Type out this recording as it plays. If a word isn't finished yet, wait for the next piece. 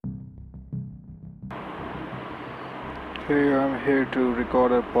Hey, I'm here to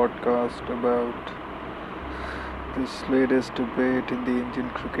record a podcast about this latest debate in the Indian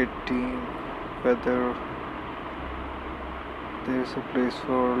cricket team, whether there's a place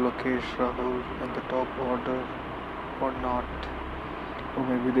for Lokesh Rahul in the top order or not, or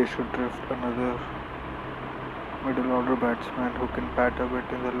maybe they should drift another middle order batsman who can bat a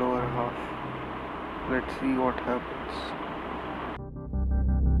bit in the lower half. Let's see what happens.